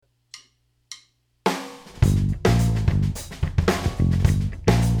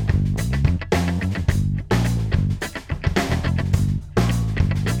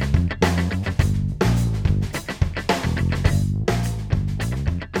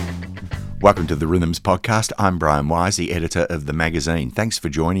Welcome to the Rhythms Podcast. I'm Brian Wise, the editor of the magazine. Thanks for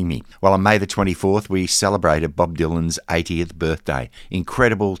joining me. Well, on May the 24th, we celebrated Bob Dylan's 80th birthday.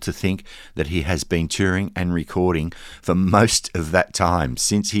 Incredible to think that he has been touring and recording for most of that time,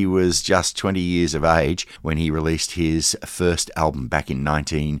 since he was just 20 years of age when he released his first album back in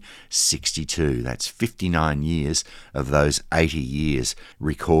 1962. That's 59 years of those 80 years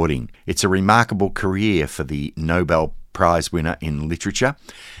recording. It's a remarkable career for the Nobel Prize winner in literature.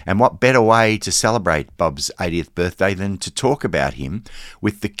 And what better way to celebrate Bob's 80th birthday than to talk about him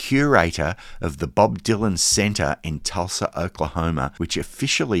with the curator of the Bob Dylan Center in Tulsa, Oklahoma, which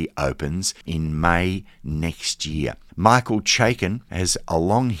officially opens in May next year. Michael Chaikin has a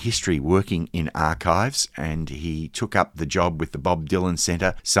long history working in archives, and he took up the job with the Bob Dylan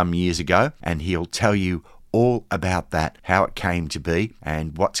Center some years ago, and he'll tell you all about that, how it came to be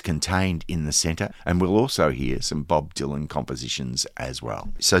and what's contained in the centre. And we'll also hear some Bob Dylan compositions as well.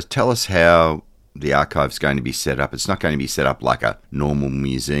 So tell us how the archive's going to be set up. It's not going to be set up like a normal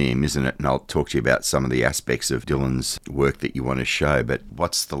museum, isn't it? And I'll talk to you about some of the aspects of Dylan's work that you want to show, but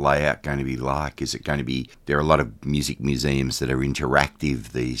what's the layout going to be like? Is it going to be, there are a lot of music museums that are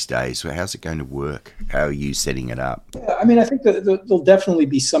interactive these days, so how's it going to work? How are you setting it up? Yeah, I mean, I think that there'll definitely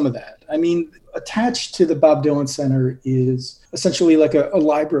be some of that. I mean, attached to the Bob Dylan Center is essentially like a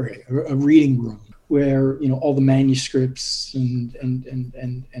library, a reading room, where all the manuscripts and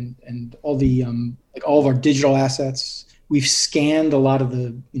all the like all of our digital assets. We've scanned a lot of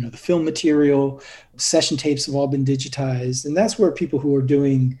the the film material. Session tapes have all been digitized, and that's where people who are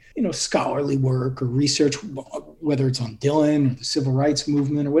doing scholarly work or research, whether it's on Dylan or the civil rights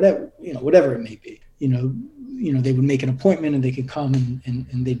movement or whatever it may be, they would make an appointment and they could come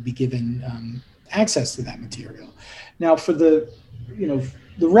and they'd be given access to that material. Now, for the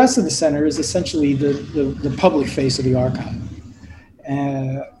rest of the center is essentially the public face of the archive,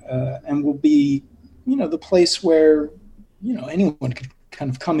 and will be the place where anyone could kind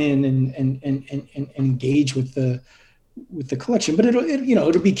of come in and engage with the collection. But it'll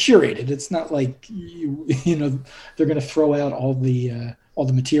be curated. It's not like they're going to throw out all the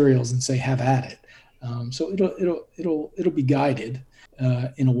materials and say have at it. So it'll be guided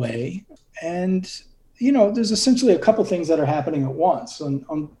in a way, and there's essentially a couple things that are happening at once.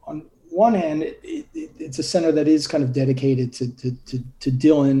 On one hand, it's a center that is kind of dedicated to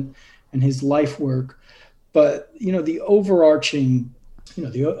Dylan and his life work, but the overarching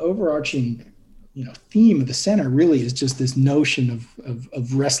theme of the center really is just this notion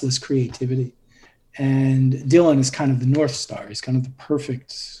of restless creativity. And Dylan is kind of the North Star. He's kind of the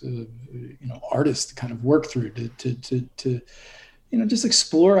perfect artist to kind of work through to just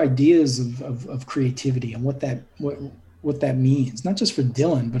explore ideas of creativity and what that means, not just for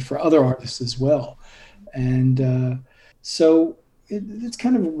Dylan, but for other artists as well. And so it's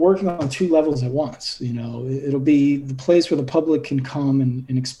kind of working on two levels at once. It'll be the place where the public can come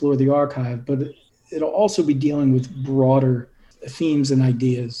and explore the archive, but it'll also be dealing with broader themes and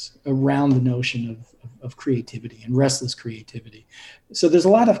ideas around the notion of creativity and restless creativity. So there's a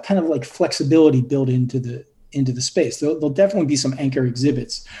lot of kind of like flexibility built into the space. There'll definitely be some anchor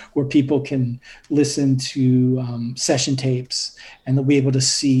exhibits where people can listen to session tapes, and they'll be able to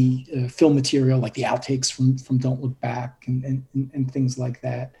see film material like the outtakes from Don't Look Back and things like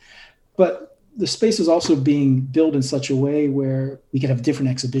that. But the space is also being built in such a way where we could have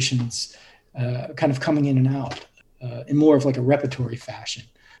different exhibitions kind of coming in and out in more of like a repertory fashion,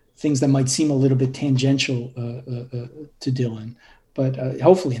 things that might seem a little bit tangential to Dylan, but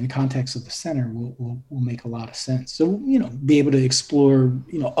hopefully in the context of the center will make a lot of sense. So, be able to explore,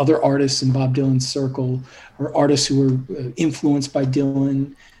 other artists in Bob Dylan's circle or artists who were influenced by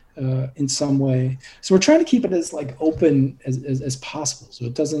Dylan in some way. So we're trying to keep it as like open as possible, so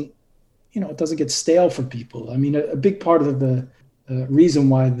it doesn't get stale for people. I mean, a big part of the reason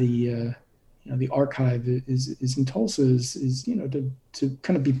why the archive is in Tulsa is to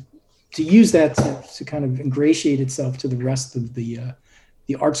kind of be, to use that to kind of ingratiate itself to the rest of the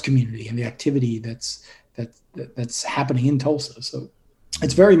arts community and the activity that's happening in Tulsa. So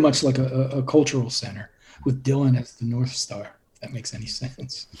it's very much like a cultural center with Dylan as the North Star, if that makes any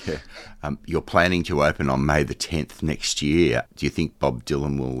sense. Yeah. You're planning to open on May the 10th next year. Do you think Bob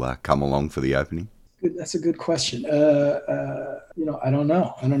Dylan will come along for the opening? That's a good question. I don't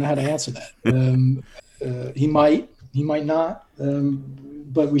know. I don't know how to answer that. He might not.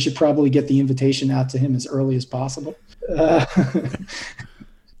 But we should probably get the invitation out to him as early as possible.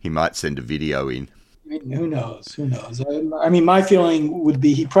 He might send a video in. I mean, who knows? I mean, my feeling would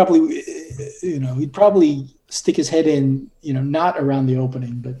be he'd probably stick his head in, not around the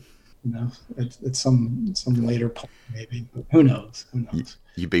opening, but at some later point maybe. But who knows? Who knows?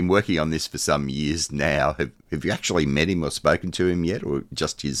 You've been working on this for some years now. Have you actually met him or spoken to him yet, or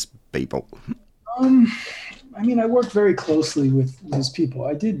just his people? I mean, I worked very closely with his people.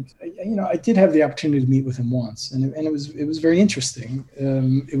 I did have the opportunity to meet with him once, and it was very interesting.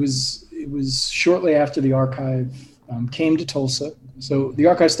 It was shortly after the archive came to Tulsa. So the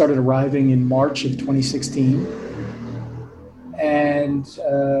archive started arriving in March of 2016, and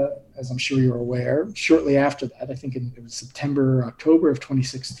as I'm sure you're aware, shortly after that, I think it was September, October of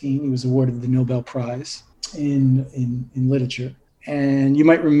 2016, he was awarded the Nobel Prize in literature. And you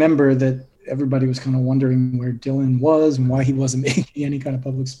might remember that everybody was kind of wondering where Dylan was and why he wasn't making any kind of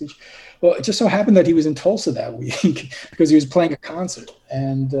public speech. Well, it just so happened that he was in Tulsa that week because he was playing a concert.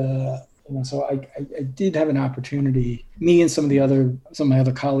 And so I did have an opportunity. Me and some of my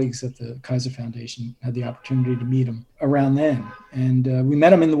other colleagues at the Kaiser Foundation had the opportunity to meet him around then. And we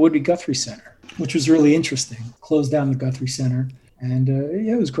met him in the Woody Guthrie Center, which was really interesting. Closed down the Guthrie Center. And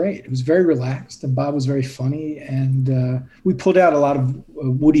it was great. It was very relaxed, and Bob was very funny. And we pulled out a lot of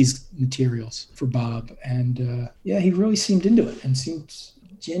Woody's materials for Bob. And he really seemed into it and seemed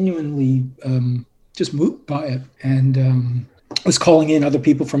genuinely just moved by it. And was calling in other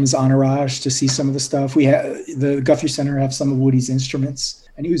people from his entourage to see some of the stuff. We had the Guthrie Center have some of Woody's instruments,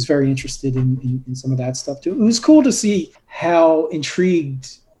 and he was very interested in some of that stuff too. It was cool to see how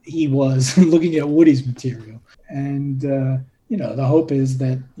intrigued he was looking at Woody's material. And the hope is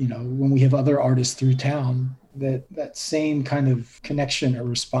that, when we have other artists through town, that same kind of connection or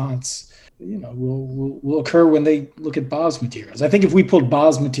response, will occur when they look at Bob's materials. I think if we pulled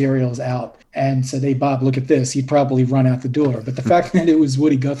Bob's materials out and said, "Hey, Bob, look at this," he'd probably run out the door. But the fact that it was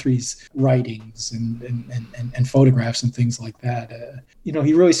Woody Guthrie's writings and photographs and things like that,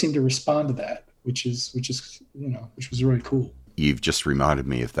 he really seemed to respond to that, which was really cool. You've just reminded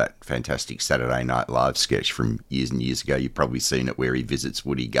me of that fantastic Saturday Night Live sketch from years and years ago. You've probably seen it, where he visits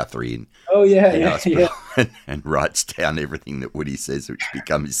Woody Guthrie and writes down everything that Woody says, which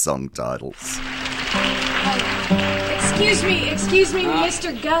become his song titles. Excuse me,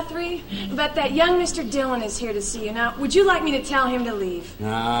 Mr. Guthrie, but that young Mr. Dillon is here to see you. Now, would you like me to tell him to leave?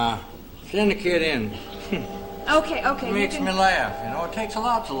 Nah, send the kid in. Okay. It makes me laugh. It takes a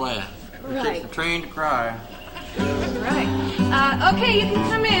lot to laugh. It takes a train to cry. Right. Okay, you can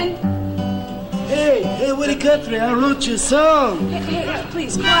come in. Hey, Woody Guthrie, I wrote you a song. Hey,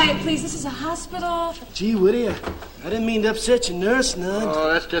 please, quiet, please. This is a hospital. Gee, Woody, I didn't mean to upset your nurse none.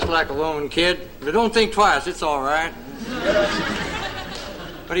 Oh, that's just like a woman, kid. But don't think twice, it's all right.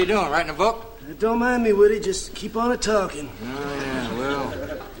 What are you doing, writing a book? Don't mind me, Woody, just keep on talking. Oh, yeah, well,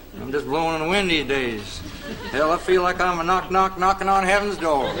 I'm just blowing in the wind these days. Hell, I feel like I'm knocking on heaven's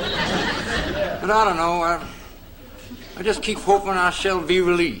door. But I don't know, I just keep hoping I shall be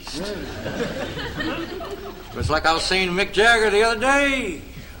released. It's like I was saying to Mick Jagger the other day.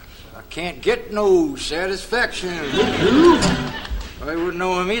 I can't get no satisfaction. I wouldn't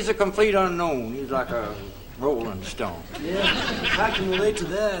know him. He's a complete unknown. He's like a rolling stone. Yeah, I can relate to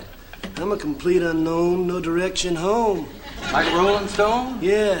that. I'm a complete unknown, no direction home. Like a rolling stone?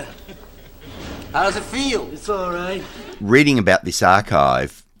 Yeah. How does it feel? It's all right. Reading about this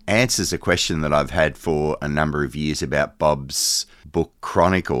archive answers a question that I've had for a number of years about Bob's book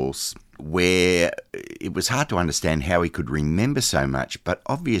Chronicles, where it was hard to understand how he could remember so much, but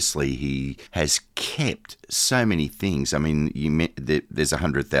obviously he has kept so many things. I mean, there's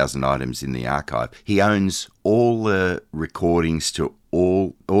 100,000 items in the archive. He owns all the recordings to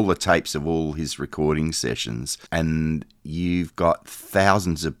all the tapes of all his recording sessions, and you've got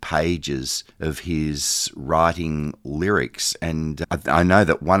thousands of pages of his writing lyrics. And I know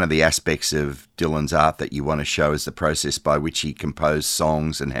that one of the aspects of Dylan's art that you want to show is the process by which he composed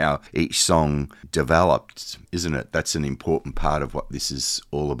songs and how each song developed, isn't it? That's an important part of what this is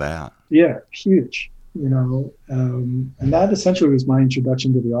all about. Yeah, huge. And that essentially was my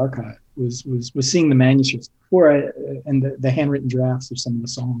introduction to the archive. Was seeing the manuscripts before and the handwritten drafts of some of the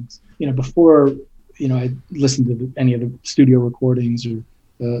songs. Before I listened to any of the studio recordings or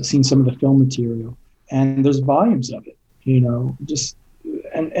seen some of the film material. And there's volumes of it.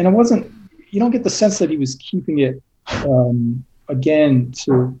 And it wasn't. You don't get the sense that he was keeping it again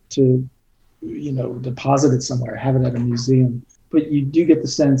to deposit it somewhere, have it at a museum. But you do get the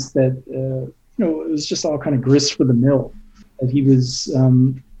sense that it was just all kind of grist for the mill. That he was.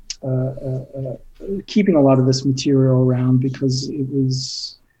 Keeping a lot of this material around because it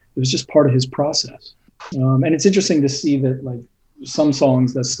was just part of his process. And it's interesting to see that like some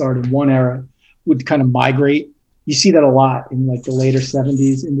songs that start in one era would kind of migrate. You see that a lot in like the later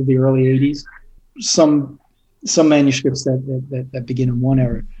 70s into the early 80s. Some manuscripts that begin in one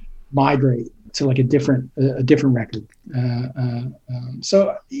era migrate to like a different record.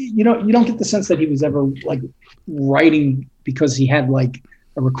 So you don't get the sense that he was ever like writing because he had like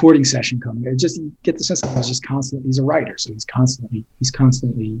a recording session coming. I just get the sense that he was just constantly. He's a writer, so he's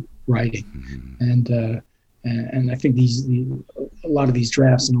constantly writing, and I think a lot of these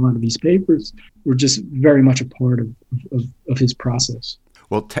drafts and a lot of these papers were just very much a part of his process.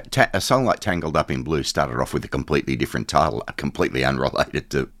 Well, a song like Tangled Up in Blue started off with a completely different title, completely unrelated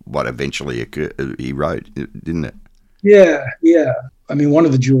to what eventually he wrote, didn't it? Yeah. I mean, one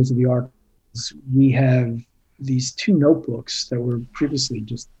of the jewels of the archive is we have these 2 notebooks that were previously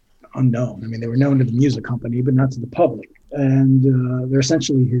just unknown. I mean, they were known to the music company, but not to the public. And they're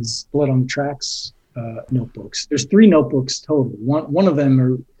essentially his Blood on the Tracks notebooks. There's 3 notebooks total. One of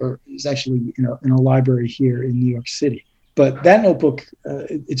them is actually in a library here in New York City. But that notebook,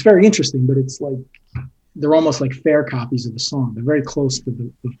 it's very interesting, but it's like, they're almost like fair copies of the song. They're very close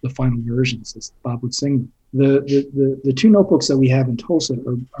to the final versions as Bob would sing them. The 2 notebooks that we have in Tulsa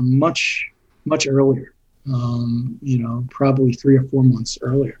are much, much earlier, probably 3 or 4 months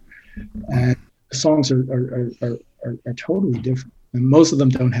earlier. And the songs are totally different. And most of them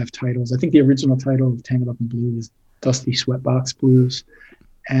don't have titles. I think the original title of Tangled Up in Blue is Dusty Sweatbox Blues.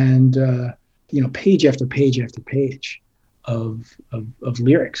 And, page after page after page of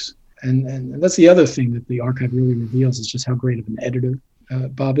lyrics. And that's the other thing that the archive really reveals, is just how great of an editor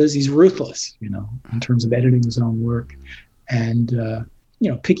Bob is. He's ruthless, in terms of editing his own work and,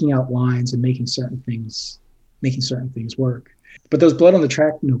 picking out lines and making certain things work. But those Blood on the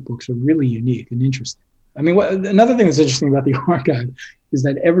Track notebooks are really unique and interesting. I mean, another thing that's interesting about the archive is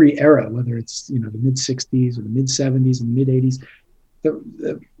that every era, whether it's, the mid 60s or the mid 70s and mid 80s,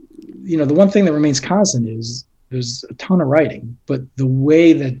 the one thing that remains constant is there's a ton of writing, but the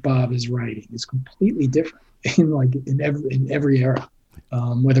way that Bob is writing is completely different in every era.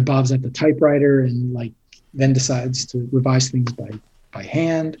 Whether Bob's at the typewriter and then decides to revise things by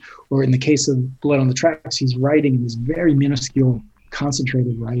hand, or in the case of Blood on the Tracks, he's writing in this very minuscule,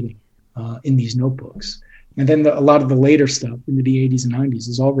 concentrated writing in these notebooks. And then a lot of the later stuff into the 80s and 90s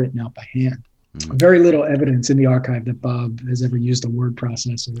is all written out by hand. Very little evidence in the archive that Bob has ever used a word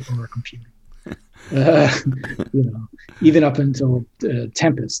processor or a computer. Even up until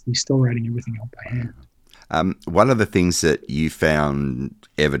Tempest, he's still writing everything out by hand. One of the things that you found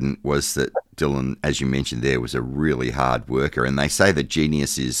evident was that Dylan, as you mentioned there, was a really hard worker. And they say that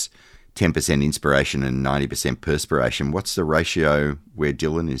genius is 10% inspiration and 90% perspiration. What's the ratio where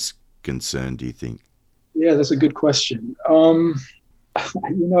Dylan is concerned, do you think? Yeah, that's a good question.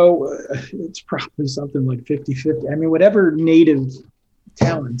 It's probably something like 50-50. I mean, whatever native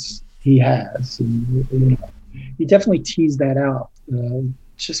talents he has, and, he definitely teased that out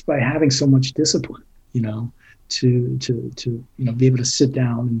just by having so much discipline, to be able to sit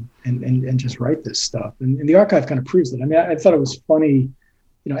down and just write this stuff. And the archive kind of proves it. I mean, I thought it was funny,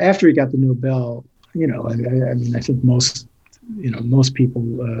 after he got the Nobel, I think most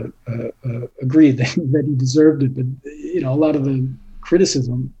people agreed that he deserved it. But, a lot of the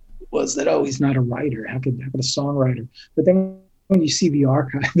criticism was that, he's not a writer. How could a songwriter? But then when you see the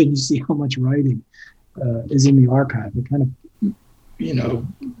archive and you see how much writing is in the archive, it kind of,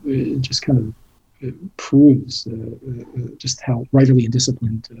 it just kind of proves just how writerly and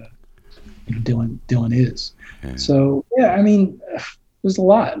disciplined Dylan is. Okay. So yeah, I mean, there's a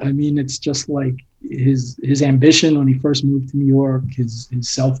lot. I mean, it's just like his ambition when he first moved to New York, his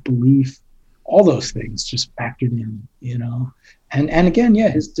self-belief, all those things just factored in, and again, yeah,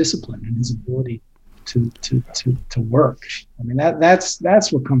 his discipline and his ability to work. I mean,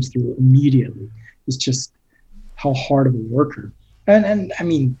 that's what comes through immediately. It's just how hard of a worker, and I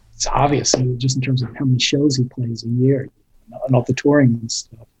mean, it's obvious just in terms of how many shows he plays a year and all the touring and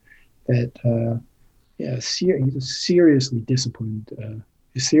stuff. That he's a seriously disciplined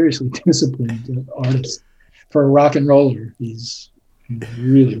artist. For a rock and roller, he's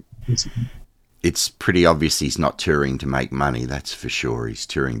really disciplined. It's pretty obvious he's not touring to make money, that's for sure. He's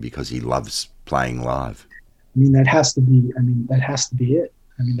touring because he loves playing live. I mean, that has to be it. I mean, that has to be it.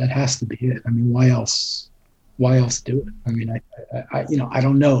 I mean, why else do it? I mean, I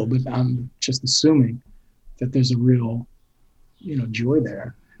don't know, but I'm just assuming that there's a real, joy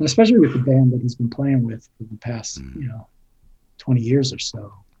there. And especially with the band that he's been playing with for the past, 20 years or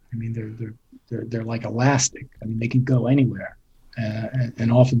so. I mean, they're like elastic. I mean, they can go anywhere,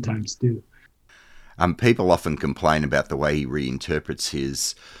 and oftentimes do. People often complain about the way he reinterprets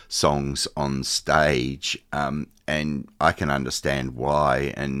his songs on stage, and I can understand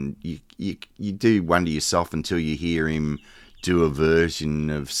why. And you do wonder yourself until you hear him do a version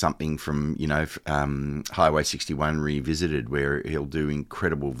of something from, Highway 61 Revisited, where he'll do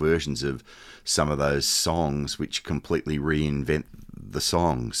incredible versions of some of those songs which completely reinvent the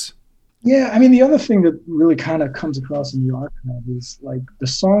songs. Yeah, I mean, the other thing that really kind of comes across in the archive is like the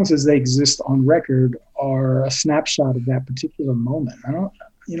songs as they exist on record are a snapshot of that particular moment. I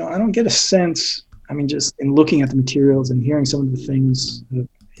don't get a sense, I mean, just in looking at the materials and hearing some of the things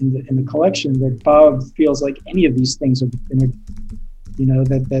in the collection, that Bob feels like any of these things are definitive.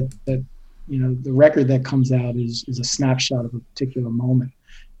 That the record that comes out is a snapshot of a particular moment.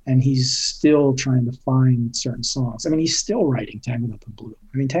 And he's still trying to find certain songs. I mean, he's still writing Tangled Up in Blue.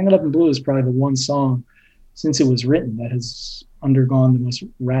 I mean, Tangled Up in Blue is probably the one song since it was written that has undergone the most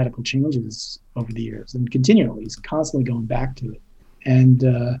radical changes over the years, and continually, he's constantly going back to it. And,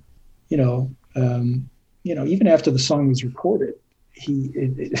 even after the song was recorded,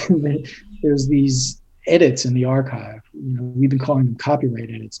 there's these edits in the archive. We've been calling them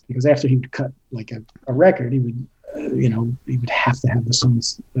copyright edits, because after he would cut like a record, he would have to have the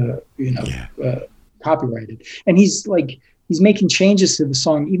songs, copyrighted. And he's making changes to the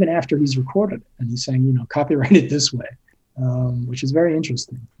song even after he's recorded it. And he's saying, copyright it this way, which is very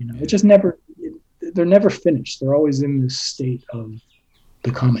interesting. It just they're never finished. They're always in this state of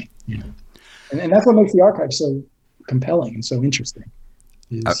becoming, and that's what makes the archive so compelling and so interesting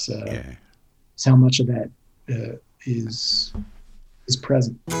is how much of that is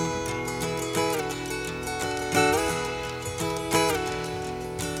present.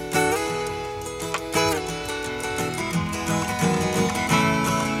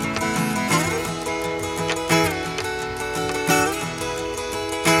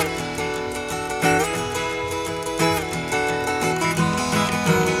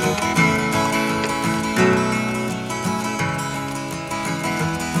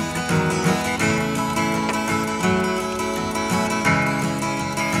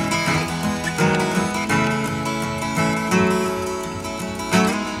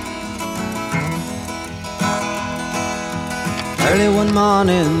 Early one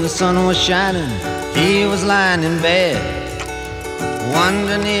morning, the sun was shining. He was lying in bed,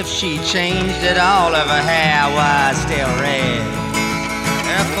 wondering if she changed at all, if her hair was still red.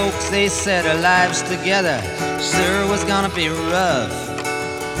 Her folks, they said her lives together sure was gonna be rough.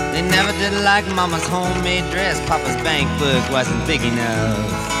 They never did like Mama's homemade dress. Papa's bank book wasn't big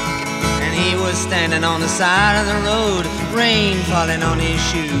enough. And he was standing on the side of the road, rain falling on his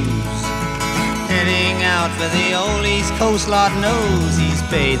shoes, heading out for the old East Coast. Lord knows he's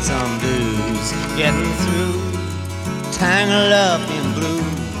paid some dues, getting through, tangled up in blue.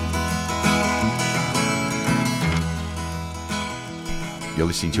 You're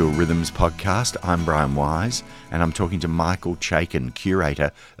listening to a Rhythms podcast. I'm Brian Wise, and I'm talking to Michael Chaikin,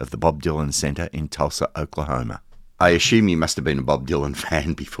 curator of the Bob Dylan Center in Tulsa, Oklahoma. I assume you must have been a Bob Dylan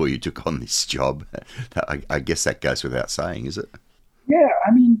fan before you took on this job. I guess that goes without saying, is it? Yeah,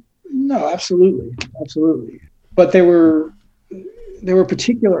 I mean, no, absolutely. But there were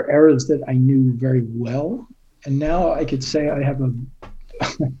particular eras that I knew very well, and now I could say I have a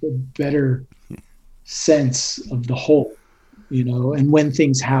better sense of the whole, and when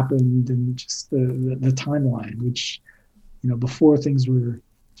things happened, and just the timeline, which, before things were,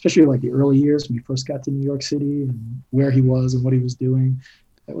 especially like the early years when he first got to New York City and where he was and what he was doing,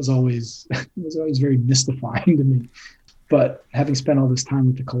 that was always very mystifying to me. But having spent all this time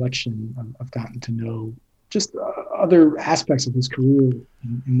with the collection, I've gotten to know just other aspects of his career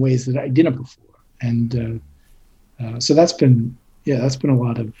in ways that I didn't before. And so that's been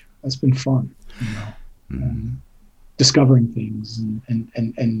fun, discovering things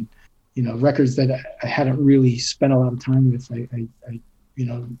and records that I hadn't really spent a lot of time with. I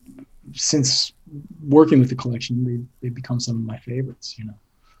since working with the collection, they've become some of my favorites,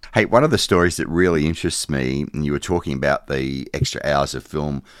 Hey, one of the stories that really interests me, and you were talking about the extra hours of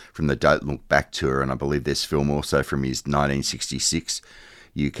film from the Don't Look Back tour, and I believe there's film also from his 1966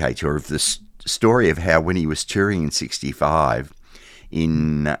 UK tour, of the story of how when he was touring in 65,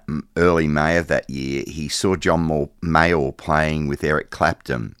 in early May of that year, he saw John Mayall playing with Eric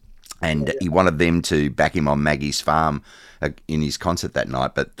Clapton, and he wanted them to back him on Maggie's Farm in his concert that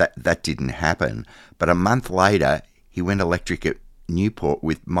night, but that didn't happen. But a month later, he went electric at Newport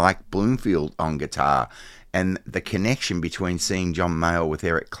with Mike Bloomfield on guitar, and the connection between seeing John Mayall with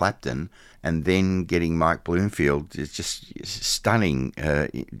Eric Clapton and then getting Mike Bloomfield is just stunning,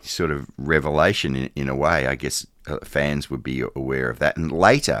 sort of revelation in a way. I guess fans would be aware of that. And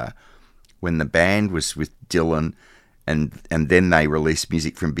later, when the band was with Dylan and then they released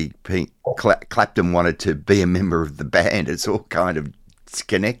music from Big Pink, Clapton wanted to be a member of the band. It's all kind of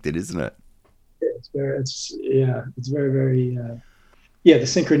connected, isn't it? It's It's very, very, the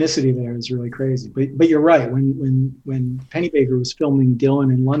synchronicity there is really crazy. But you're right. When Pennebaker was filming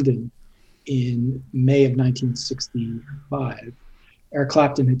Dylan in London in May of 1965, Eric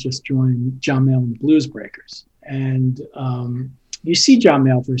Clapton had just joined John Mayall and the Blues Breakers. And you see John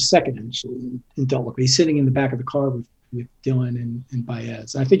Mayall for a second, actually, in Don't Look. He's sitting in the back of the car with Dylan and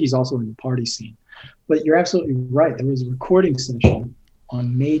Baez. I think he's also in the party scene. But you're absolutely right. There was a recording session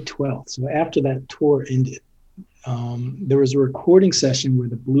on May 12th. So after that tour ended, there was a recording session where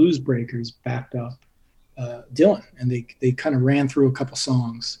the Blues Breakers backed up Dylan, and they kind of ran through a couple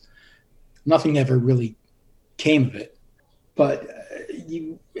songs. Nothing ever really came of it, but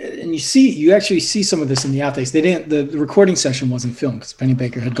you actually see some of this in the outtakes. The recording session wasn't filmed because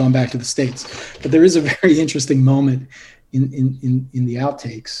Pennebaker had gone back to the States, but there is a very interesting moment in the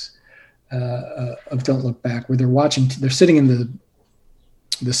outtakes of Don't Look Back where they're sitting in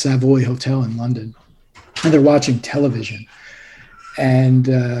the Savoy Hotel in London, and they're watching television, and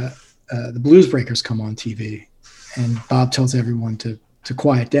the Blues Breakers come on TV, and Bob tells everyone to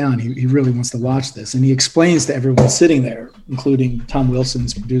quiet down. He really wants to watch this, and he explains to everyone sitting there, including Tom Wilson,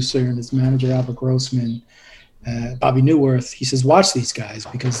 his producer, and his manager Albert Grossman, Bobby Newworth. He says, "Watch these guys,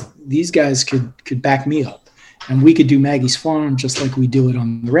 because these guys could back me up, and we could do Maggie's Farm just like we do it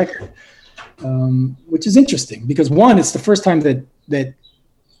on the record," which is interesting because one, it's the first time that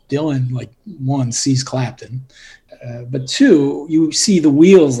Dylan sees Clapton, but two, you see the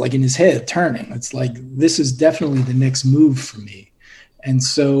wheels in his head turning. It's like, this is definitely the next move for me. And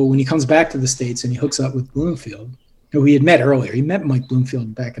so when he comes back to the States and he hooks up with Bloomfield, who he had met earlier, he met Mike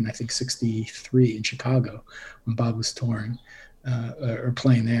Bloomfield back in, I think, 1963 in Chicago when Bob was touring or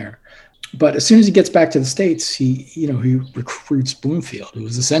playing there. But as soon as he gets back to the States, he recruits Bloomfield, who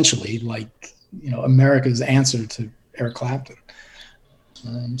was essentially America's answer to Eric Clapton.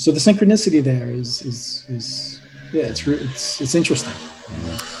 So the synchronicity there is it's interesting.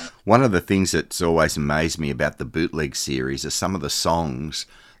 One of the things that's always amazed me about the bootleg series are some of the songs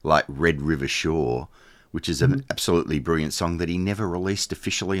like Red River Shore, which is an absolutely brilliant song that he never released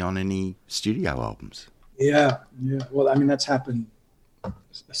officially on any studio albums. Yeah. Well, I mean, that's happened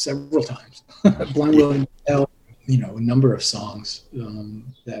several times. Blind Willie McTell, a number of songs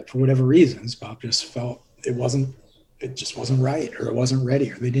that for whatever reasons, Bob just felt it just wasn't right, or it wasn't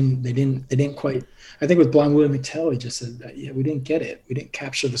ready, or they didn't quite. I think with Blind Willie McTell, he just said that, we didn't get it. We didn't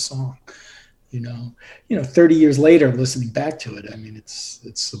capture the song, 30 years later, listening back to it, I mean, it's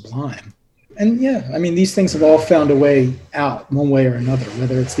sublime. And these things have all found a way out one way or another,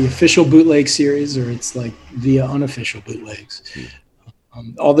 whether it's the official bootleg series or it's via unofficial bootlegs.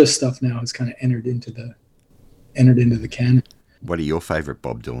 All this stuff now has kind of entered into the canon. What are your favorite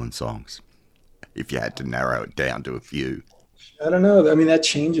Bob Dylan songs, if you had to narrow it down to a few? I don't know. I mean, that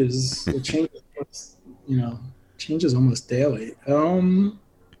changes. It changes almost daily. I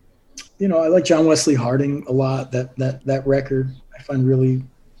like John Wesley Harding a lot. That record I find really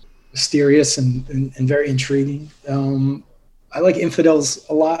mysterious and very intriguing. I like Infidels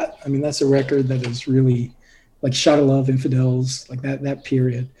a lot. I mean, that's a record that is really Shot of Love, Infidels, that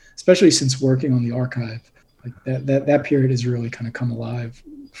period, especially since working on the archive. That period has really kind of come alive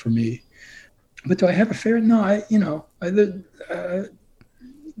for me. But do I have a favorite? No,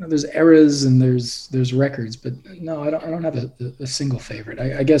 there's eras and there's records, but no, I don't have a single favorite.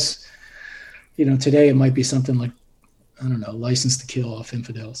 I guess, today it might be something like, I don't know, License to Kill off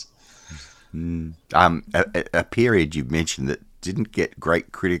Infidels. A period you've mentioned that didn't get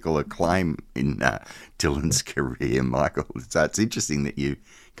great critical acclaim in Dylan's career, Michael. So it's interesting that you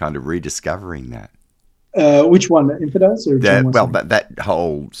kind of rediscovering that. Which one, Infidels or John Wesley? That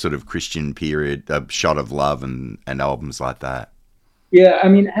whole sort of Christian period, Shot of Love and albums like that. Yeah, I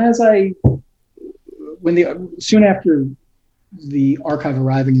mean, soon after the archive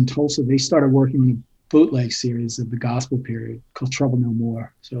arriving in Tulsa, they started working on a bootleg series of the gospel period called Trouble No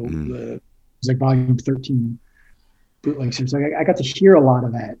More. So it was volume 13 bootleg series. So I got to hear a lot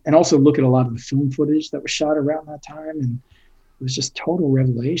of that and also look at a lot of the film footage that was shot around that time, and it was just total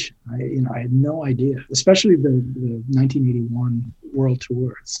revelation. I had no idea, especially the 1981 world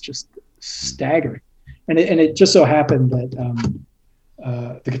tour. It's just staggering. And it just so happened that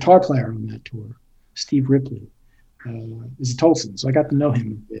the guitar player on that tour, Steve Ripley, is a Tulsan, so I got to know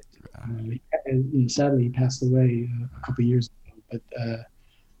him a bit. Sadly, he passed away a couple of years ago. But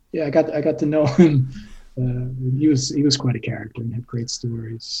I got to know him. He was quite a character and had great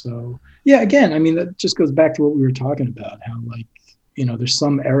stories. So again, I mean, that just goes back to what we were talking about, how there's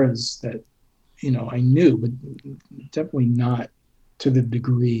some eras that I knew, but definitely not to the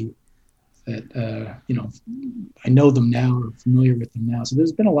degree that I know them now or familiar with them now. So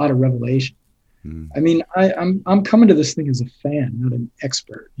there's been a lot of revelation I mean, I'm coming to this thing as a fan, not an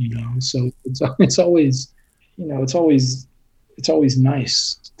expert, So it's always, it's always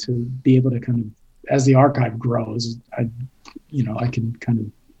nice to be able to kind of, as the archive grows, I can kind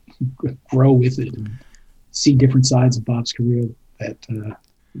of grow with it and see different sides of Bob's career that I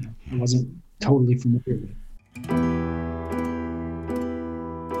wasn't totally familiar with.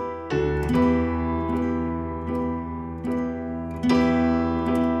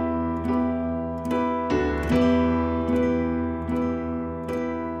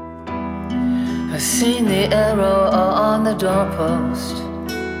 I've seen the arrow on the doorpost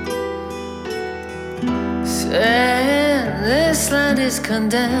saying this land is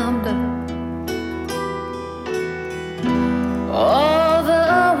condemned, all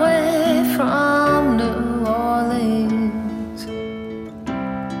the way from New Orleans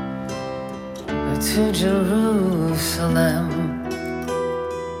to Jerusalem.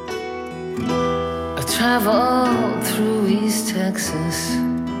 I traveled through East Texas,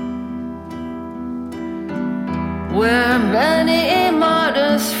 where many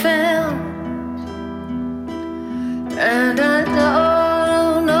martyrs fell, and I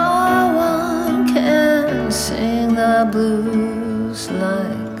know no one can sing the blues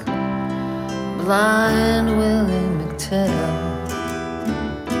like Blind Willie McTell.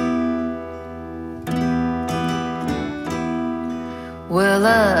 Well,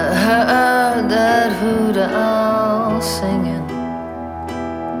 I heard that hoot owl singing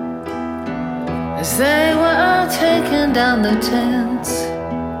as they were taking down the tents.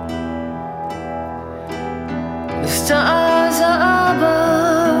 The stars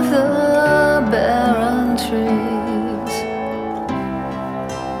above the barren trees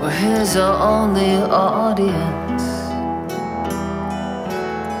were his only audience.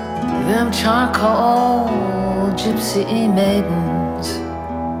 Them charcoal gypsy maidens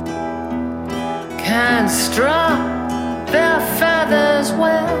can strut their feathers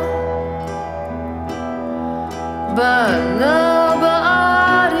well, but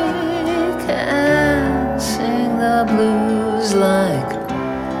nobody can sing the blues like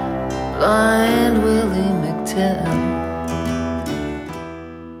Blind Willie McTell.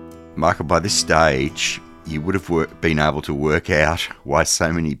 Michael, by this stage, you would have been able to work out why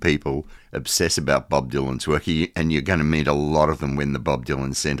so many people obsess about Bob Dylan's work, and you're going to meet a lot of them when the Bob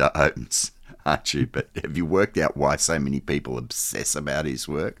Dylan Centre opens, aren't you? But have you worked out why so many people obsess about his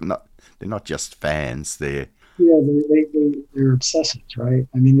work? They're not just fans, they're obsessives, right?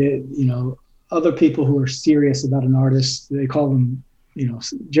 I mean, other people who are serious about an artist, they call them,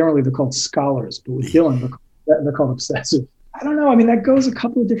 generally they're called scholars, but with Dylan, they're called obsessive. I don't know. I mean, that goes a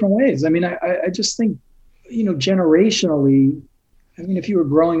couple of different ways. I mean, I just think, generationally, I mean, if you were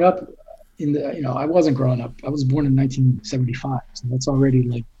growing up in the, I wasn't growing up. I was born in 1975, so that's already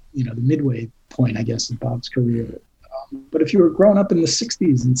like, the midway point, I guess, in Bob's career. But if you were growing up in the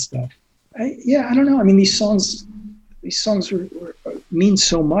 60s and stuff, I don't know. I mean, these songs mean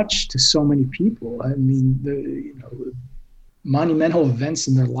so much to so many people. I mean, the monumental events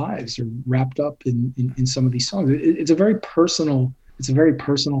in their lives are wrapped up in some of these songs. It's a very personal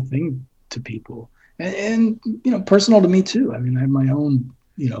thing to people, and personal to me too. I mean, I have my own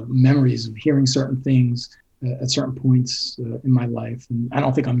memories of hearing certain things at certain points in my life, and I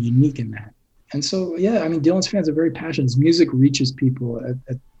don't think I'm unique in that. And so, I mean, Dylan's fans are very passionate. His music reaches people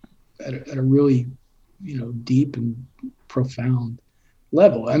at a really, deep and profound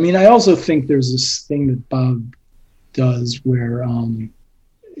level. I mean, I also think there's this thing that Bob does where,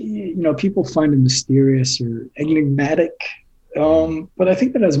 people find him mysterious or enigmatic. But I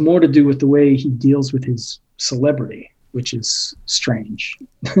think that has more to do with the way he deals with his celebrity, which is strange.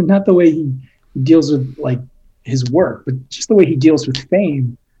 Not the way he deals with like his work, but just the way he deals with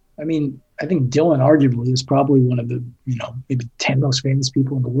fame. I mean, I think Dylan arguably is probably one of the, maybe 10 most famous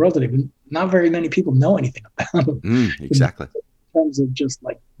people in the world today, but not very many people know anything about him. Exactly. In terms of just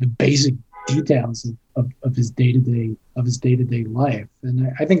like the basic details of his day-to-day life.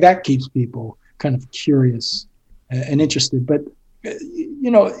 And I think that keeps people kind of curious and interested. But,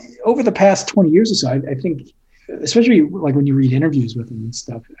 over the past 20 years or so, I think, especially like when you read interviews with him and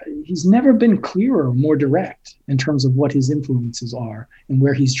stuff, he's never been clearer or more direct in terms of what his influences are and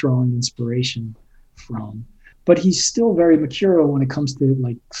where he's drawing inspiration from. But he's still very mercurial when it comes to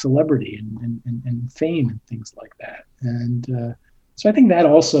like celebrity and fame and things like that. And so I think that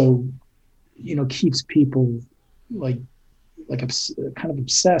also, keeps people kind of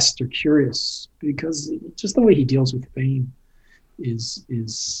obsessed or curious, because just the way he deals with fame is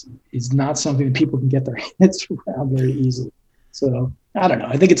not something that people can get their heads around very easily. So I don't know.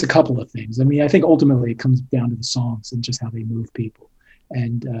 I think it's a couple of things. I mean, I think ultimately it comes down to the songs and just how they move people,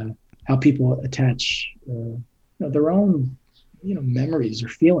 and how people attach their own memories or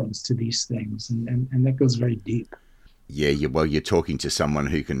feelings to these things, and that goes very deep. Yeah, well, you're talking to someone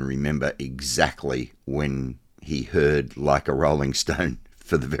who can remember exactly when he heard Like a Rolling Stone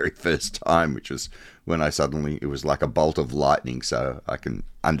for the very first time, which was when it was like a bolt of lightning. So I can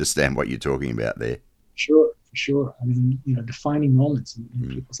understand what you're talking about there. Sure, for sure. I mean, defining moments in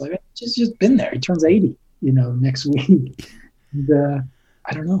people's life. Just been there. He turns 80, next week. And,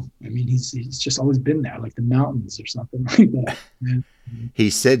 I don't know. I mean, he's just always been there, like the mountains or something like that.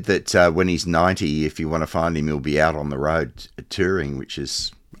 He said that when he's 90, if you want to find him, he'll be out on the road touring, which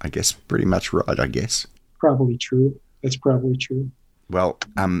is, I guess, pretty much right, I guess. Probably true. That's probably true. Well,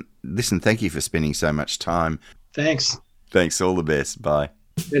 listen, thank you for spending so much time. Thanks. Thanks. All the best. Bye.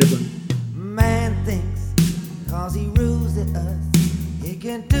 Later, buddy. Man thinks 'cause he rules the earth, he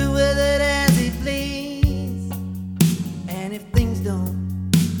can do with it as he please. And if things don't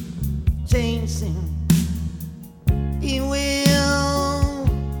change soon, he will.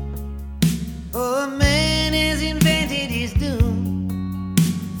 For a man has invented his doom.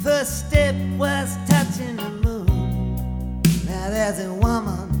 First step was touching the moon. Now there's a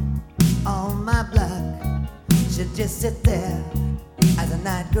woman on my block. She'll just sit there as the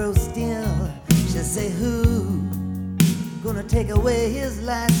night grows still. She'll say, who gonna take away his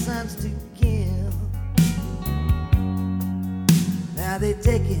license to kill? Now they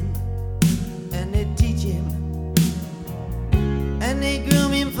take him and they teach him and they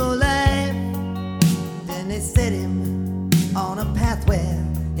groom him for life. Then they set him on a path where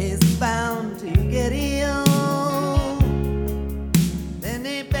he's bound to get ill. Then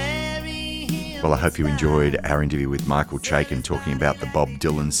they bury him. Well, I hope you enjoyed our interview with Michael Chaikin talking about the Bob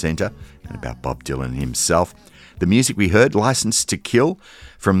Dylan Centre and about Bob Dylan himself. The music we heard, Licence to Kill,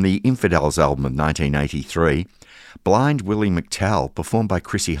 from the Infidels album of 1983. Blind Willie McTell, performed by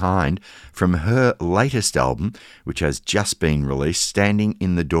Chrissie Hynde, from her latest album, which has just been released, Standing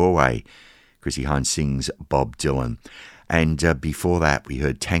in the Doorway. Chrissie Hynde sings Bob Dylan. And before that, we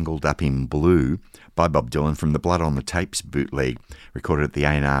heard Tangled Up in Blue by Bob Dylan from the Blood on the Tapes bootleg, recorded at the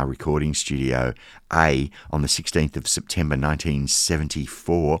A&R Recording Studio A on the 16th of September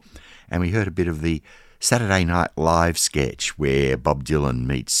 1974. And we heard a bit of the Saturday Night Live sketch where Bob Dylan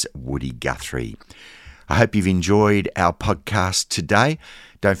meets Woody Guthrie. I hope you've enjoyed our podcast today.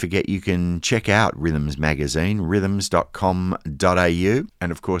 Don't forget you can check out Rhythms magazine, rhythms.com.au.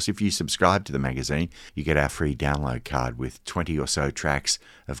 And of course, if you subscribe to the magazine, you get our free download card with 20 or so tracks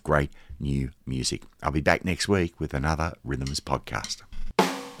of great new music. I'll be back next week with another Rhythms podcast.